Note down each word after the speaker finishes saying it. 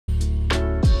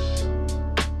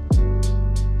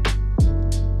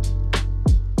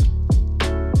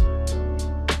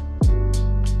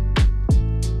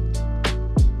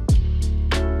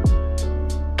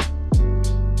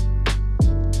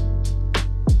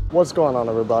What's going on,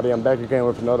 everybody? I'm back again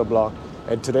with another vlog,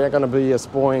 and today I'm going to be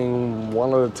exploring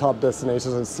one of the top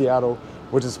destinations in Seattle,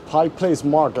 which is Pike Place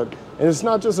Market. And it's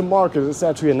not just a market, it's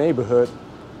actually a neighborhood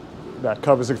that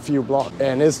covers a few blocks.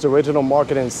 And it's the original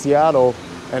market in Seattle,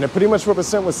 and it pretty much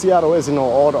represents what Seattle is,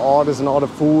 all the artists and all the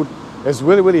food. It's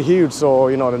really, really huge. So,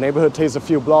 the neighborhood takes a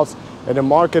few blocks, and the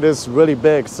market is really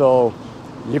big. So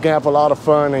you can have a lot of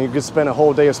fun and you can spend a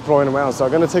whole day exploring around. So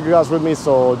I'm gonna take you guys with me,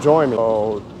 so join me.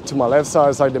 So to my left side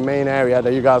is like the main area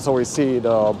that you guys always see,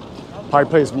 the Pike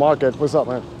Place Market. What's up,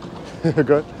 man?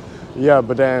 Good? Yeah,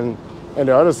 but then on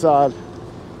the other side,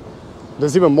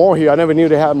 there's even more here. I never knew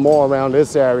they had more around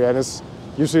this area. And it's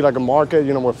usually like a market,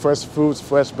 with fresh fruits,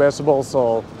 fresh vegetables.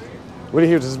 So really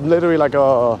huge. It's literally like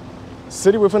a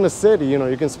city within a city.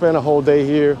 You can spend a whole day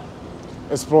here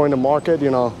exploring the market,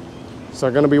 So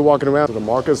I'm gonna be walking around. The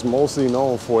market's mostly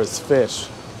known for its fish.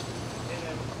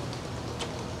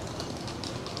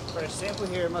 Fresh sample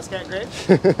here, muscat grapes.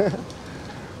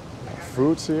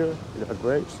 Fruits here, you got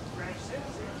grapes.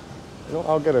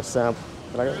 I'll get a sample.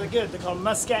 Really good, they're called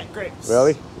muscat grapes.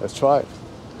 Really? Let's try it.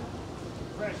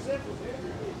 Fresh samples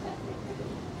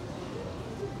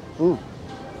here. Ooh.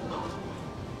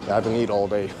 I haven't eaten all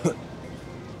day.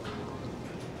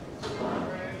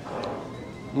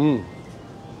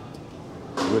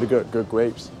 Really good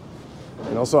grapes.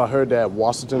 And also I heard that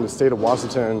the state of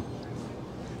Washington,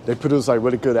 they produce like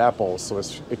really good apples. So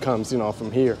it comes,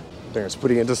 from here. I think it's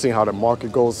pretty interesting how the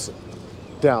market goes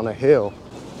down a hill.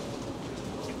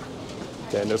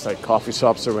 Then there's like coffee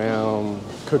shops around,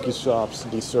 cookie shops,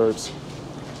 desserts.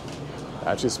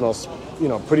 Actually smells,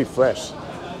 pretty fresh.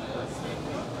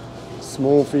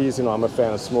 Smoothies, I'm a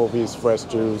fan of smoothies, fresh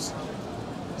juice.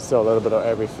 Sell a little bit of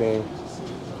everything.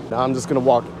 Now I'm just gonna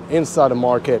walk inside the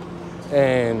market,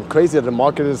 and crazy that the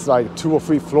market is like 2 or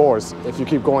 3 floors. If you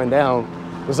keep going down,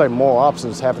 there's like more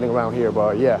options happening around here,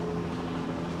 but yeah,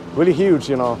 really huge,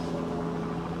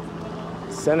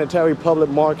 Sanitary public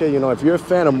market, if you're a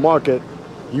fan of market,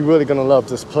 you're really gonna love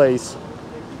this place.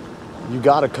 You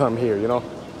gotta come here,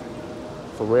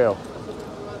 for real.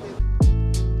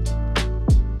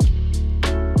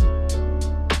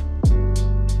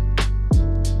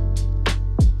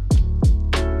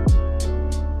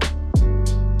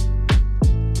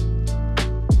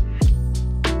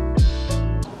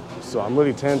 So I'm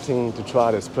really tempting to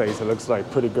try this place. It looks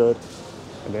like pretty good.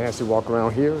 And then as you walk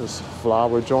around here, there's a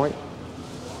flower joint.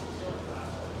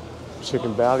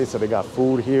 Chicken Valley, so they got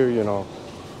food here, And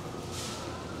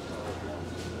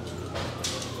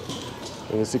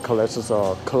you see collections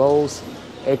of clothes.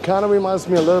 It kind of reminds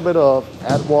me a little bit of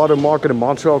Atwater Market in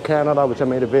Montreal, Canada, which I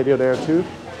made a video there too.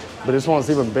 But this one's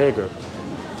even bigger.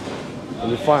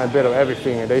 And you find a bit of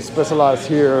everything. And they specialize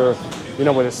here,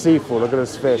 with the seafood. Look at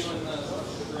this fish.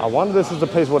 I wonder if this is the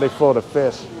place where they throw the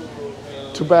fish.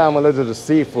 Too bad I'm allergic to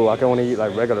seafood. I can only eat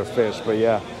like regular fish, but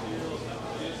yeah.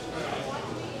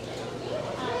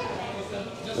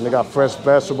 And they got fresh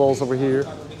vegetables over here.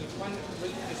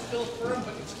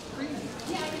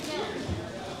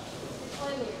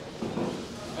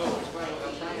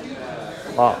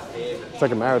 Wow, it's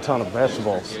like a marathon of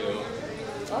vegetables.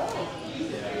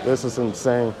 This is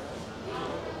insane.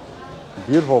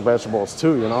 Beautiful vegetables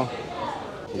too,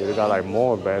 Yeah, they got like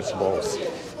more vegetables.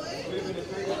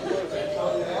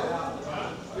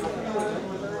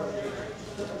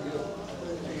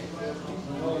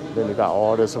 Then they got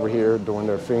artists over here doing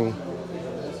their thing.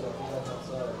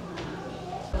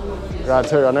 I gotta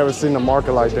tell you, I've never seen a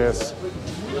market like this.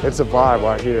 It's a vibe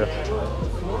right here.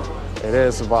 It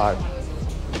is a vibe.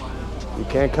 You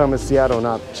can't come in Seattle and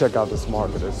not check out this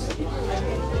market. It's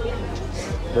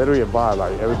literally a vibe.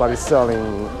 Like everybody's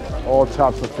selling all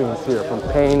types of things here, from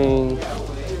painting,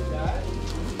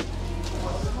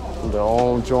 their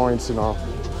own joints,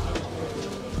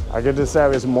 I get this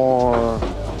area is more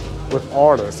with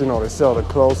artists, they sell the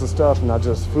clothes and stuff, not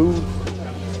just food.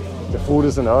 The food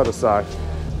is on the other side,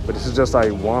 but this is just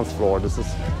like one floor.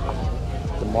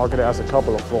 The market has a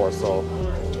couple of floors, so.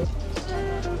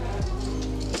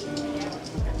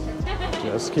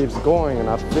 Just keeps going, and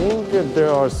I think that there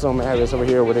are some areas over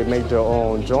here where they make their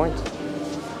own joint.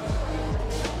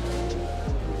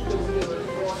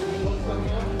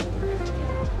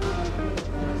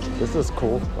 This is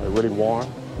cool, like really warm.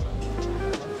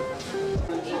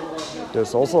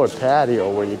 There's also a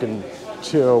patio where you can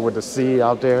chill with the sea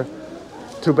out there.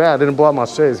 Too bad I didn't blow out my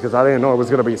shades because I didn't know it was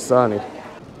gonna be sunny.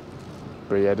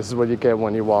 But yeah, this is what you get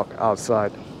when you walk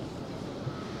outside.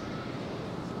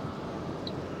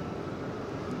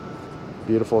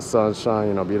 Beautiful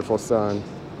sunshine, beautiful sun.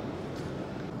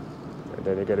 And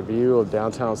then you get a view of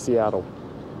downtown Seattle.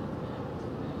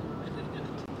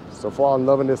 So far, I'm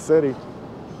loving this city.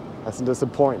 Doesn't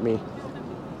disappoint me.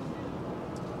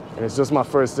 And it's just my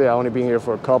first day. I only been here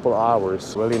for a couple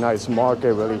hours. Really nice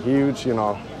market, really huge, you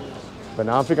know. But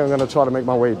now I think I'm gonna try to make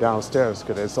my way downstairs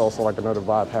because it's also like another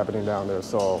vibe happening down there.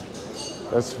 So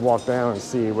let's walk down and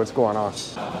see what's going on.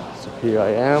 So here I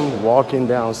am walking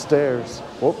downstairs.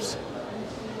 Whoops.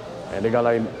 And they got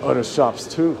like other shops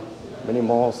too, mini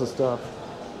malls and stuff.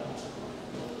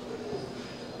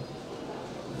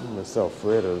 They sell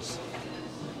fritters.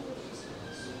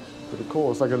 Pretty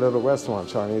cool. It's like a little restaurant,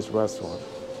 Chinese restaurant.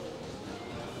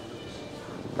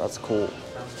 That's cool.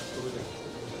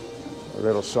 A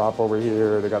little shop over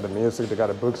here. They got the music. They got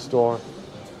a bookstore.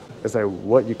 It's like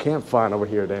what you can't find over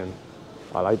here then.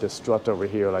 I like the strut over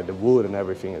here, like the wood and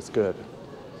everything is good.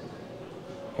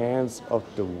 Hands of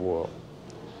the world.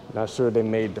 Not sure they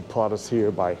made the products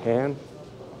here by hand.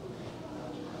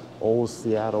 Old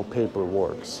Seattle Paper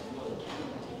Works.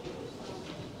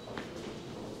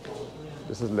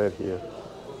 This is lit here.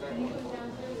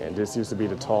 And this used to be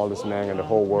the tallest man in the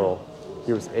whole world.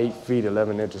 He was 8 feet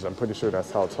 11 inches. I'm pretty sure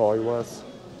that's how tall he was.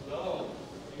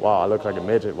 Wow, I look like a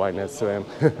midget right next to him.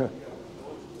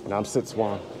 And I'm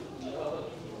 6'1".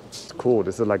 It's cool.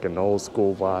 This is like an old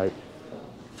school vibe.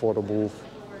 Photo booth.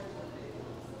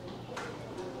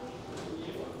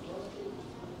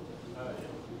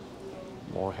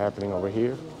 More happening over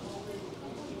here.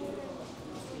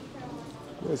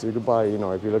 Yeah, so you could buy, you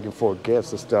know, if you're looking for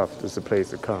gifts or stuff, this is a place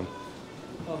to come.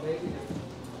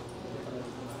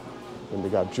 And they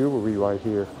got jewelry right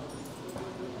here.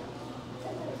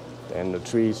 And the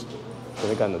trees. So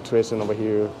they got nutrition over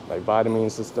here, like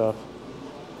vitamins and stuff.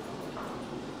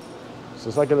 So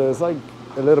it's like a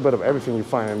little bit of everything you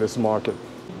find in this market.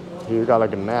 Here you got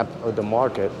like a map of the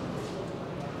market.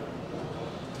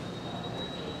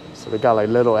 So they got like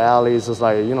little alleys. It's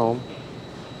like, you know,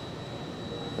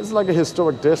 it's like a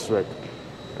historic district.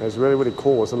 And it's really, really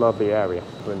cool. It's a lovely area.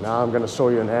 But now I'm gonna show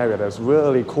you an area that's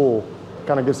really cool.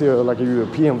 Kind of gives you like a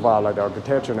European vibe, like the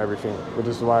architecture and everything, which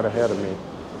is right ahead of me.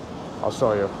 I'll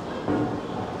show you.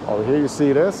 Over here you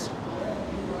see this.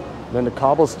 Then the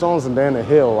cobblestones and then the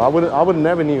hill. I would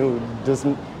never knew this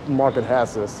market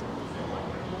has this.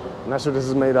 I'm not sure this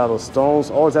is made out of stones.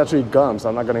 Oh, it's actually gums.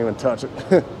 I'm not gonna even touch it.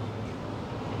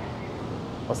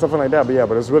 Or something like that, but yeah,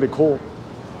 but it's really cool.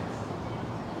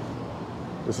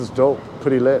 This is dope,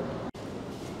 pretty lit.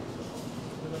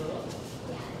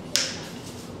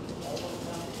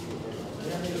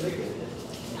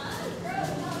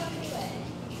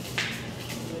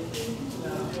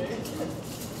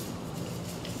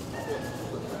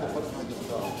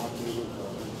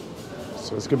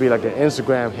 So this could be like an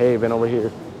Instagram haven over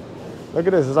here. Look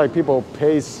at this, it's like people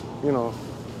paste, you know.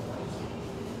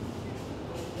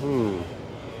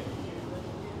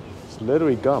 It's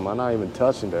literally gum, I'm not even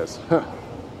touching this.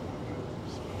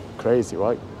 Crazy,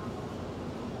 right?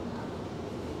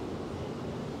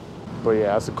 But yeah,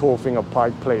 that's the cool thing of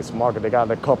Pike Place Market. They got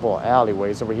a couple of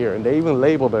alleyways over here, and they even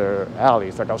label their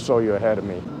alleys, like I'll show you ahead of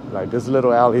me. Like this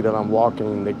little alley that I'm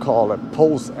walking, they call it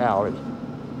Post Alley.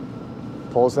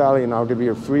 Post Alley, and I'll give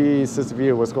you a 360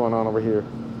 view of what's going on over here.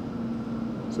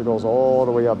 So it goes all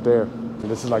the way up there. And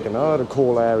this is like another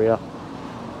cool area.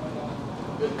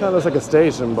 Kind of looks like a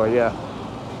station, but yeah.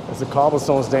 There's a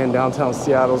cobblestone stand downtown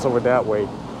Seattle's over that way.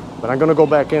 But I'm gonna go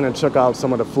back in and check out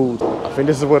some of the food. I think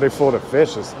this is where they throw the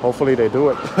fishes. Hopefully they do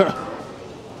it.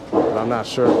 But I'm not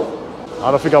sure.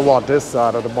 I don't think I walked this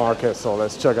side of the market, so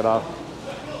let's check it out.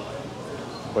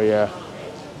 But yeah,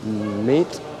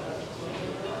 meat.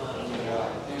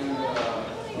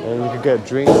 And you can get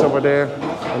drinks over there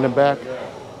in the back.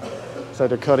 It's like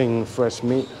they're cutting fresh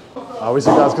meat. I wish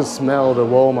you guys could smell the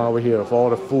aroma over here of all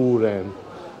the food, and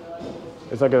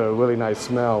it's like a really nice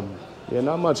smell. Yeah,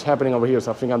 not much happening over here,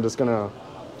 so I think I'm just gonna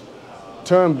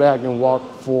turn back and walk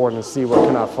forward and see what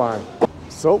can I find.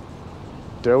 So,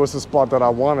 there was a spot that I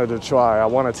wanted to try. I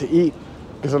wanted to eat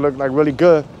because it looked like really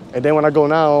good. And then when I go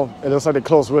now, it looks like they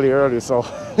close really early, so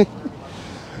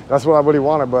that's what I really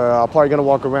wanted. But I'm probably gonna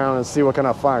walk around and see what can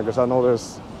I find because I know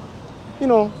there's, you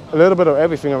know, a little bit of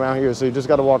everything around here, so you just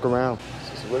gotta walk around.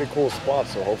 It's a really cool spot,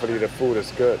 so hopefully the food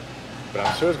is good. But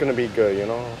I'm sure it's gonna be good, you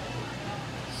know?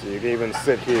 So you can even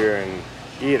sit here and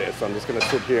eat it. So I'm just gonna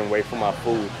sit here and wait for my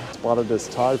food. Spotted this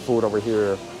Thai food over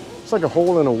here. It's like a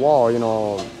hole in the wall, you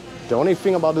know. The only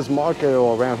thing about this market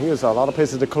or around here is a lot of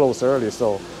places they close early,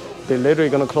 so they're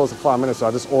literally gonna close in 5 minutes. So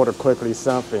I just ordered quickly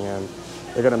something and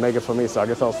they're gonna make it for me. So I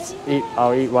guess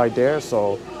I'll eat right there.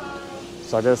 So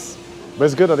I guess, but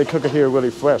it's good that they cook it here really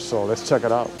fresh. So let's check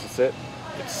it out. That's it.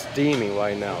 It's steaming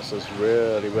right now, so it's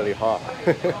really, really hot.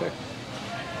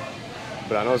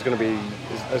 But I know it's gonna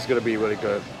be really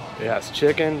good. It has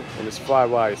chicken and it's fried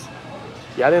rice.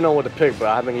 Yeah, I didn't know what to pick, but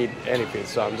I haven't eaten anything,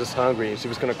 so I'm just hungry. And she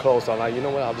was gonna close, so I'm like, you know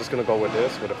what? I'm just gonna go with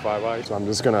this, with the fried rice. So I'm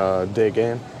just gonna dig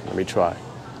in. Let me try.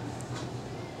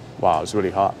 Wow, it's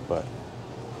really hot, but.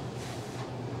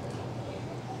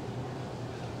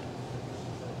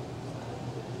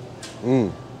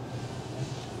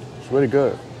 It's really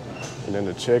good. And then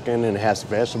the chicken, and it has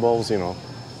vegetables, you know.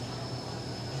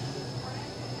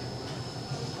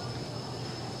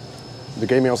 They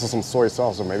gave me also some soy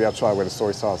sauce, so maybe I'll try with the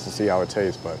soy sauce to see how it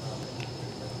tastes, but.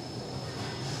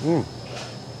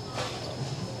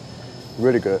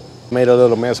 Really good. Made a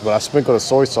little mess, but I sprinkled the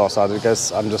soy sauce out. I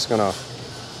guess I'm just gonna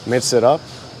mix it up.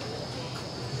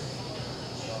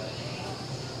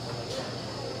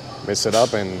 Mix it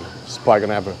up, and it's probably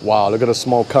gonna happen. Wow, look at the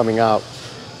smoke coming out.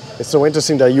 It's so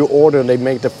interesting that you order and they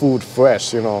make the food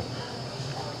fresh, you know.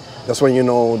 That's when you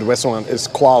know the restaurant is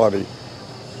quality,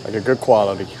 like a good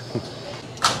quality.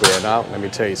 Put it out, let me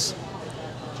taste.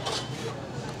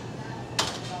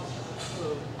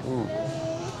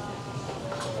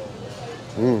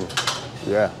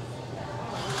 Yeah.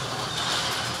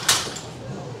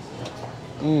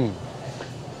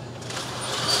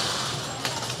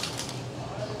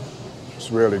 It's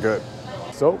really good.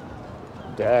 So,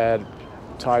 that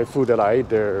Thai food that I ate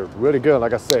there, really good.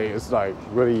 Like I say, it's like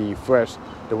really fresh.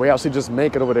 The way how she just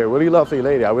make it over there, really lovely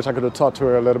lady. I wish I could have talked to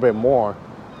her a little bit more.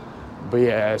 But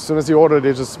yeah, as soon as you order,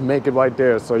 they just make it right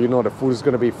there. So you know the food is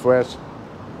gonna be fresh.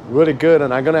 Really good,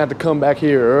 and I'm gonna have to come back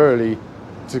here early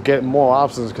to get more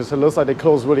options because it looks like they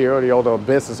closed really early, all the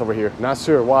business over here. Not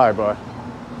sure why, but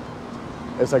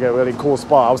it's like a really cool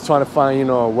spot. I was trying to find, you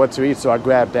know, what to eat, so I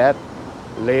grabbed that.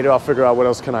 Later, I'll figure out what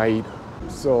else can I eat.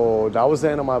 So that was the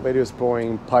end of my video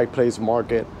exploring Pike Place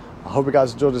Market. I hope you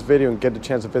guys enjoyed this video and get the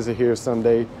chance to visit here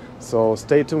someday. So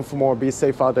stay tuned for more. Be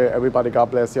safe out there, everybody.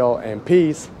 God bless y'all, and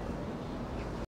peace.